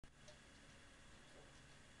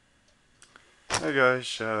Hey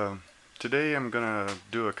guys, today I'm gonna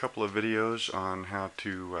do a couple of videos on how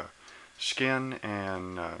to skin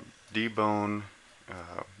and debone,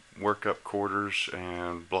 work up quarters,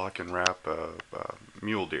 and block and wrap a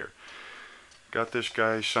mule deer. Got this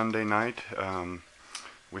guy Sunday night.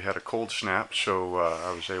 We had a cold snap, so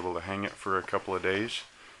I was able to hang it for a couple of days.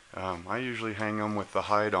 I usually hang them with the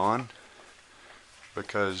hide on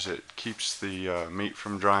because it keeps the meat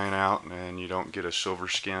from drying out and you don't get a silver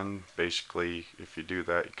skin. Basically, if you do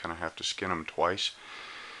that, you kind of have to skin them twice.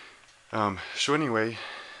 So anyway,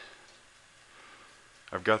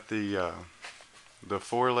 I've got the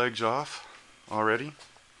forelegs off already,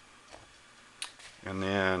 and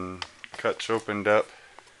then cuts opened up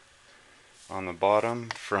on the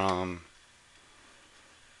bottom from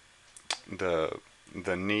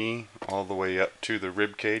the knee all the way up to the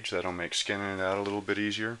rib cage. That'll make skinning it out a little bit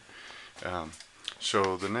easier.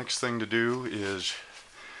 So the next thing to do is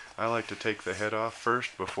I like to take the head off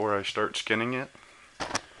first before I start skinning it.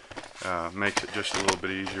 Makes it just a little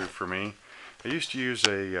bit easier for me. I used to use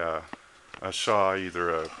a saw,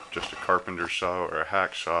 either just a carpenter saw or a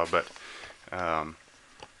hacksaw, but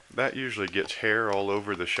that usually gets hair all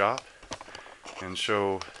over the shop. And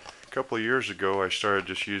so a couple of years ago I started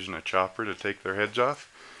just using a chopper to take their heads off.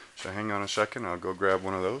 So hang on a second, I'll go grab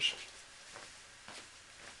one of those.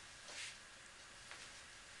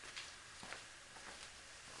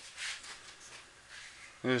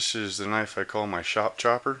 This is the knife I call my shop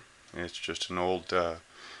chopper. It's just an old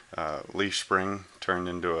leaf spring turned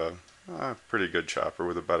into a pretty good chopper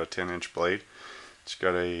with about a 10-inch blade. It's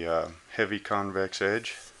got a heavy convex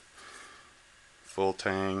edge, full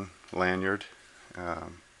tang lanyard.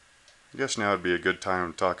 I guess now would be a good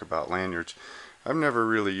time to talk about lanyards. I've never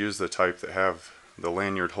really used the type that have the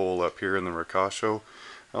lanyard hole up here in the ricasso.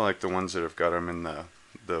 I like the ones that have got them in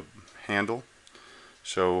the handle.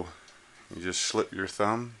 So you just slip your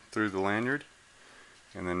thumb through the lanyard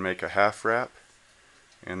and then make a half wrap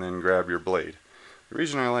and then grab your blade. The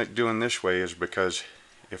reason I like doing this way is because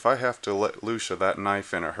if I have to let loose of that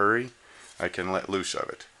knife in a hurry, I can let loose of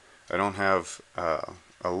it. I don't have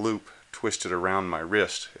a loop twisted around my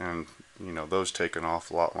wrist, and you know, those take an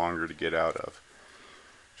awful lot longer to get out of.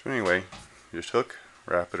 So anyway, just hook,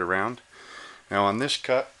 wrap it around. Now on this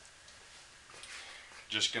cut,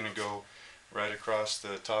 just going to go right across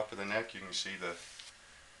the top of the neck. You can see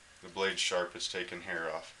the blade sharp. It's taken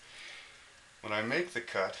hair off. When I make the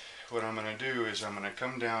cut, what I'm going to do is I'm going to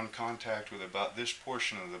come down contact with about this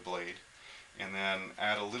portion of the blade and then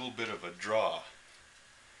add a little bit of a draw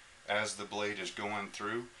as the blade is going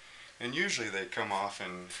through, and usually they come off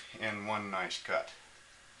in one nice cut.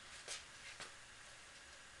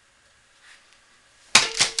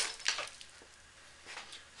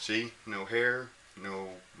 See, no hair, no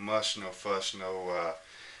muss, no fuss, no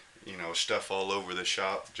you know, stuff all over the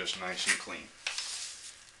shop, just nice and clean.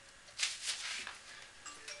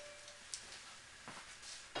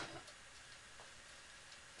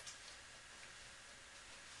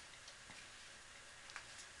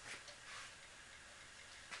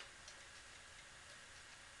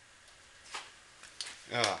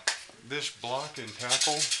 This block and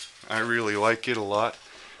tackle, I really like it a lot.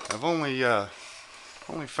 I've only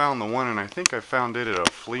found the one, and I think I found it at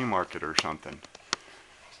a flea market or something.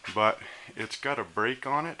 But it's got a brake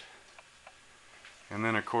on it, and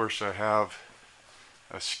then of course I have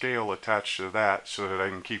a scale attached to that so that I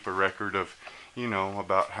can keep a record of, you know,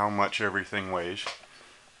 about how much everything weighs.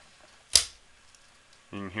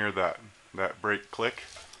 You can hear that brake click,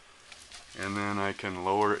 and then I can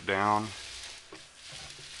lower it down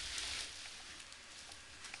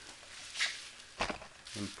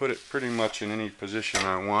and put it pretty much in any position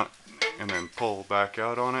I want, and then pull back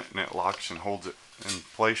out on it, and it locks and holds it in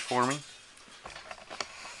place for me.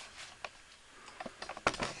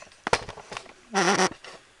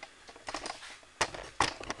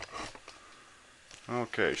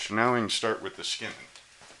 Okay, so now we can start with the skinning.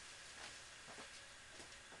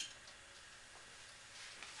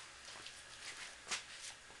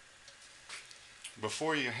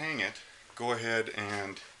 Before you hang it, go ahead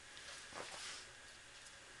and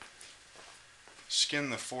skin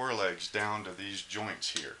the forelegs down to these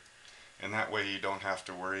joints here, and that way you don't have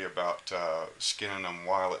to worry about skinning them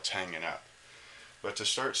while it's hanging up. But to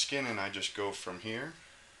start skinning, I just go from here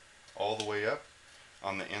all the way up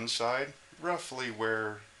on the inside, roughly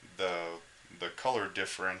where the color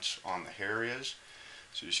difference on the hair is.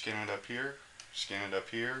 So you skin it up here,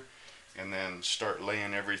 and then start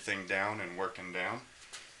laying everything down and working down.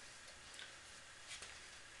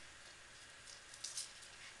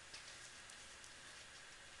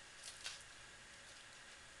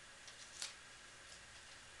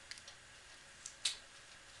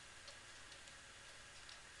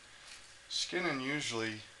 Skinning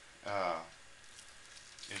usually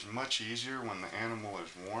is much easier when the animal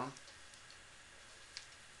is warm.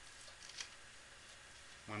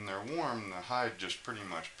 When they're warm, the hide just pretty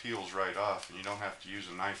much peels right off and you don't have to use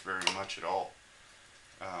a knife very much at all.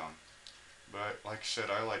 But like I said,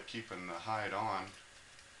 I like keeping the hide on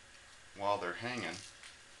while they're hanging.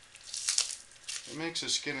 It makes the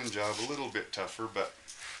skinning job a little bit tougher, but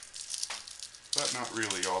not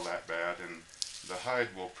really all that bad, and the hide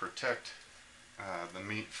will protect the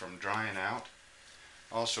meat from drying out.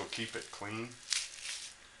 Also keep it clean.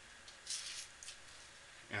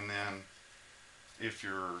 And then if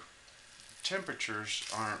your temperatures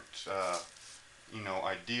aren't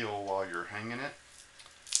ideal while you're hanging it,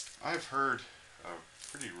 I've heard a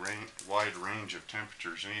pretty wide range of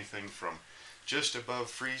temperatures, anything from just above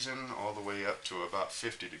freezing all the way up to about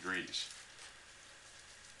 50 degrees.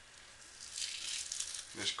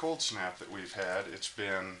 This cold snap that we've had, it's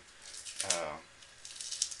been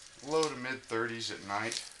low to mid 30s at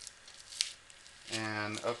night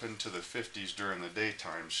and up into the 50s during the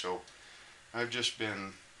daytime. So I've just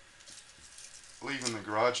been leaving the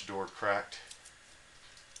garage door cracked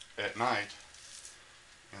at night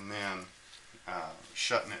and then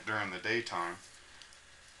shutting it during the daytime,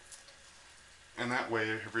 and that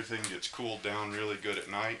way everything gets cooled down really good at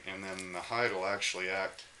night, and then the hide will actually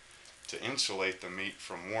act to insulate the meat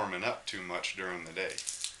from warming up too much during the day.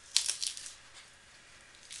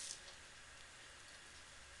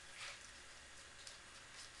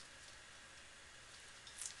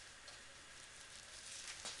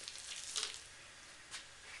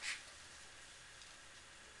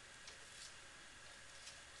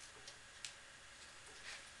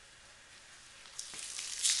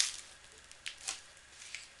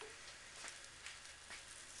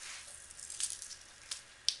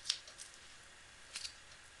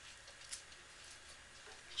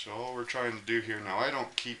 So all we're trying to do here now, I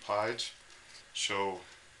don't keep hides, so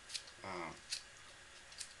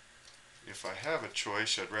if I have a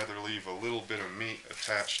choice, I'd rather leave a little bit of meat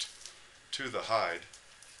attached to the hide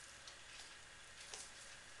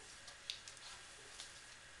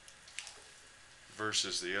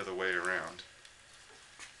versus the other way around.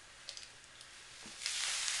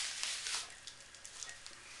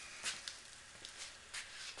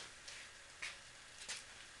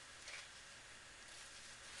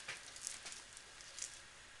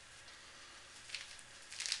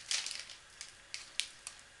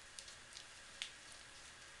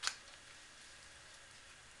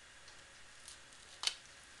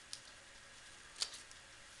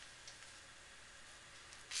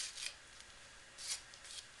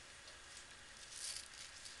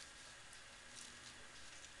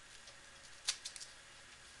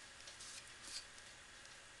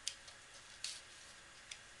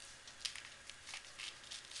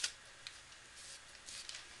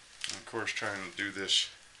 Of course, trying to do this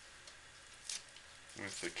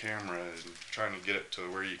with the camera and trying to get it to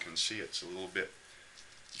where you can see it's a little bit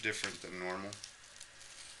different than normal.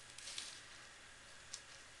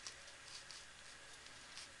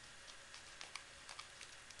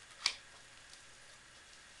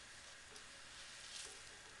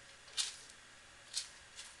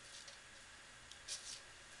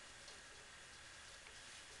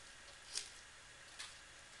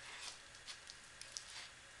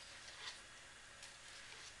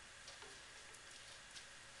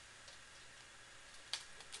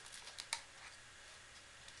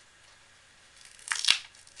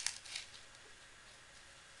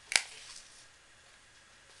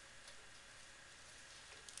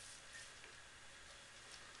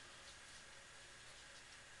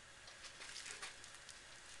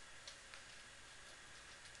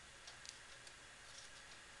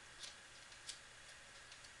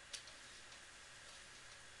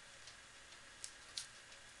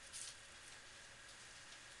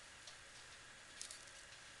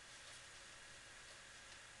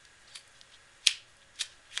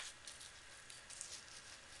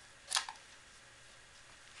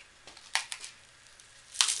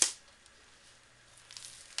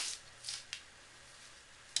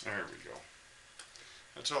 There we go.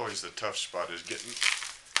 That's always the tough spot, is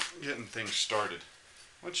getting things started.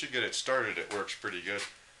 Once you get it started, it works pretty good.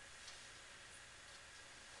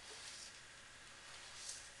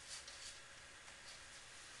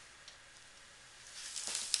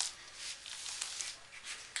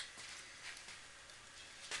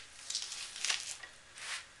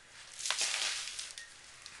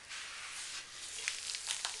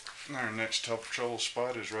 And our next trouble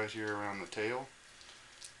spot is right here around the tail.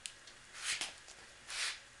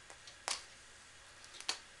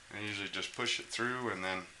 I usually just push it through and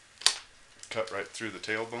then cut right through the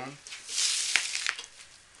tailbone.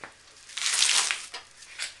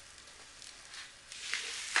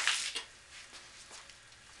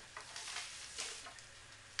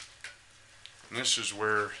 And this is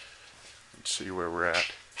where, let's see where we're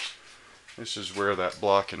at. This is where that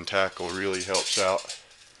block and tackle really helps out.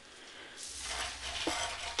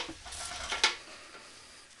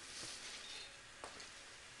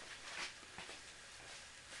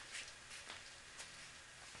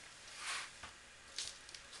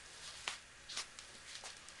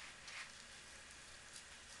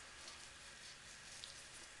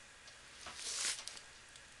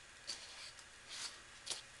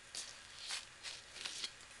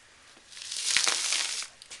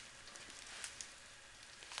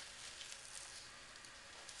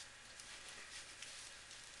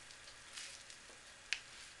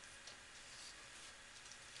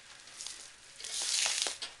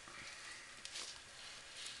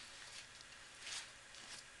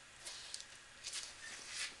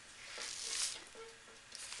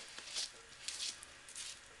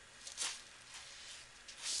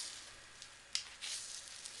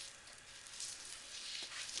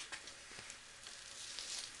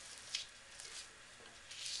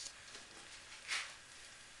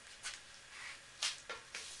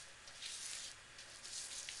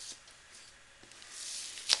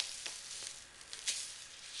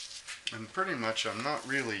 And pretty much I'm not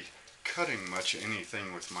really cutting much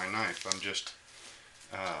anything with my knife. I'm just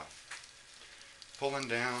pulling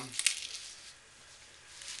down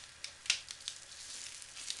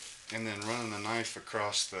and then running the knife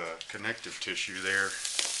across the connective tissue there.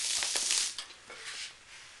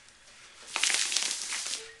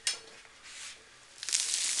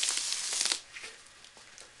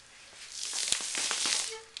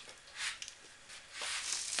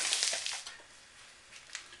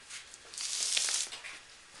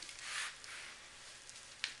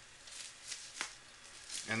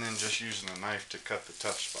 And then just using a knife to cut the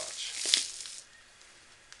tough spots.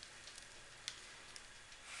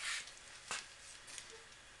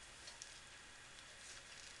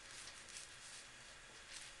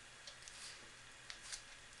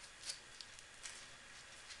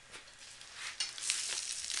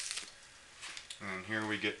 And then here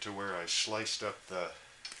we get to where I sliced the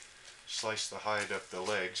hide up the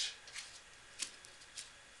legs.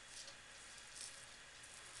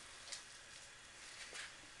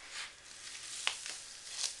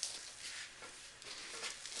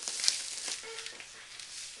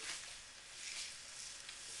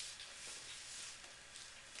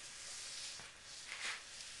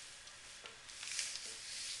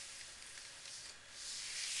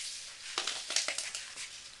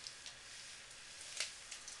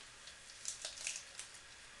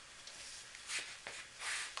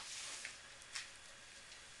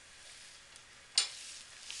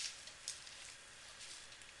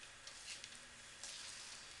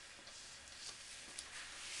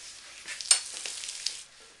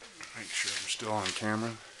 Make sure I'm still on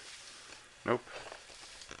camera. Nope.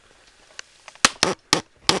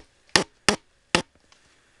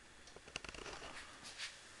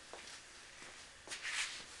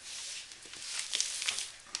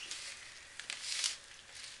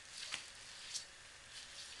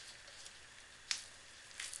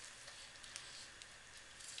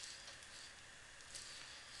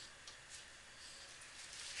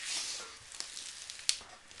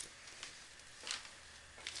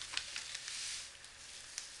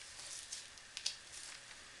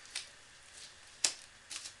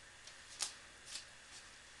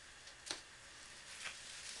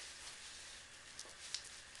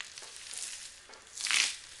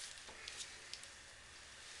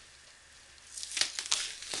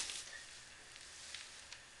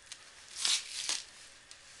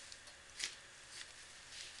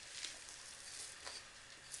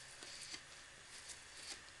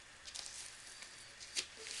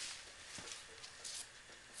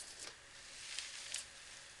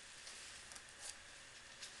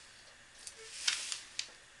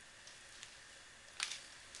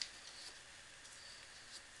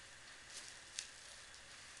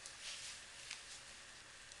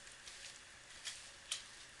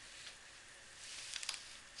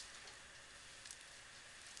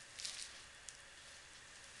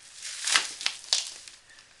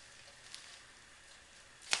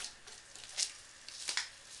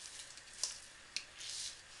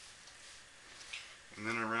 And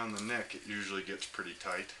then around the neck it usually gets pretty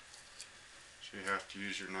tight, so you have to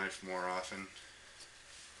use your knife more often.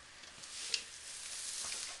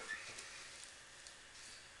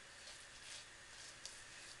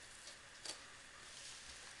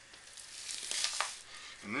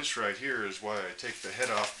 And this right here is why I take the head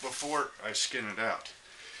off before I skin it out.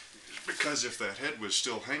 Because if that head was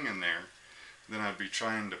still hanging there, then I'd be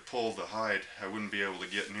trying to pull the hide. I wouldn't be able to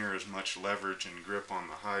get near as much leverage and grip on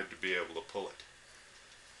the hide to be able to pull it.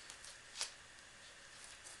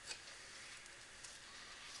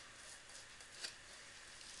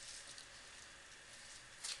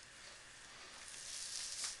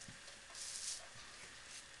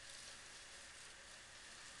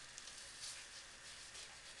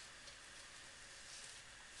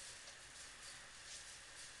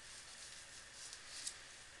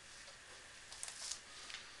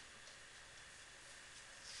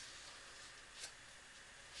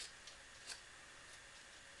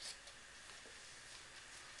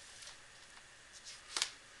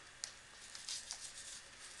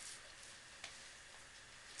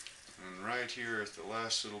 And right here at the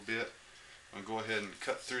last little bit, I'll go ahead and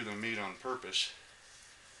cut through the meat on purpose.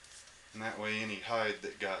 And that way any hide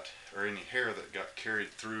that got, or any hair that got carried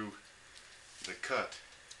through the cut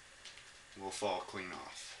will fall clean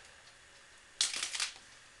off.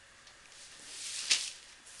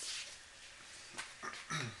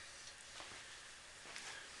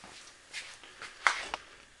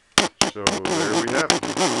 So there we have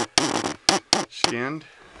it. Skinned.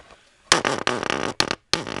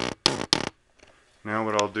 Now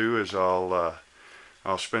what I'll do is I'll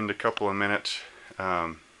spend a couple of minutes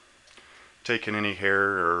taking any hair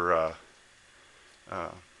or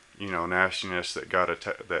nastiness that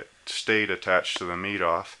that stayed attached to the meat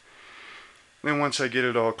off. Then once I get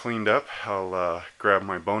it all cleaned up, I'll grab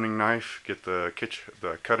my boning knife, get the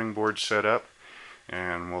cutting board set up,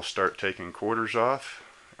 and we'll start taking quarters off.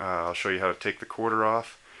 I'll show you how to take the quarter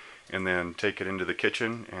off, and then take it into the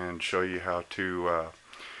kitchen and show you how to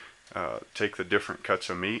take the different cuts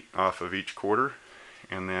of meat off of each quarter,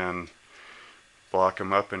 and then block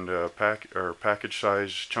them up into package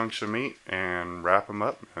size chunks of meat and wrap them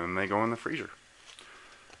up, and they go in the freezer.